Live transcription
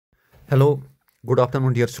Hello, good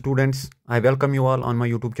afternoon, dear students. I welcome you all on my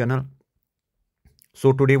YouTube channel.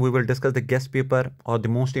 So today we will discuss the guest paper or the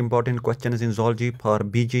most important questions in zoology for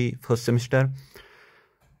BG first semester.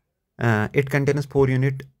 It contains 4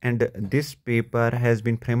 units, and this paper has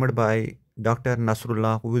been framed by Dr.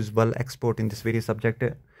 Nasrullah, who is well expert in this very subject.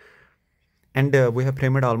 And we have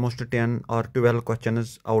framed almost 10 or 12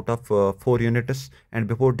 questions out of 4 units. And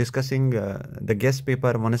before discussing the guest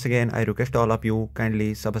paper, once again, I request all of you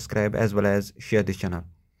kindly subscribe as well as share this channel.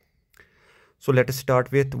 So let us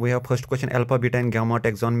start with, we have first question, alpha, beta and gamma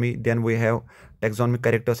taxonomy. Then we have taxonomy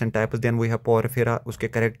characters and types. Then we have porifera,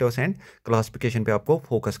 uske characters and classification पे आपको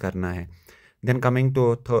focus करना है. Then coming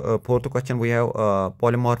to fourth question, we have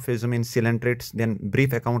polymorphism in coelenterids. Then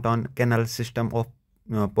brief account on canal system of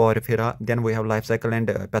porifera. Then we have life cycle and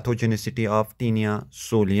pathogenicity of Taenia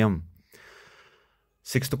solium.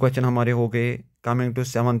 Sixth question हमारे हो गए. Coming to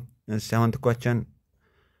seventh question,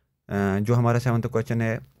 जो हमारा seventh question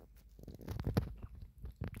है,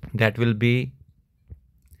 that will be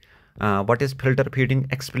what is filter feeding?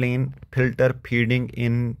 Explain filter feeding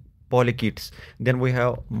in polychaetes. Then we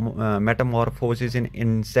have metamorphosis in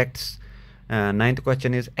insects. Ninth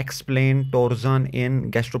question is explain torsion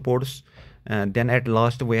in gastropods. Then at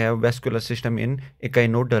last we have vascular system in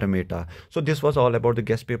echinodermata. So this was all about the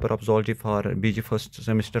guest paper of zoology for BG first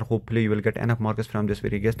semester. Hopefully you will get enough marks from this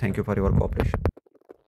very guest. Thank you for your cooperation.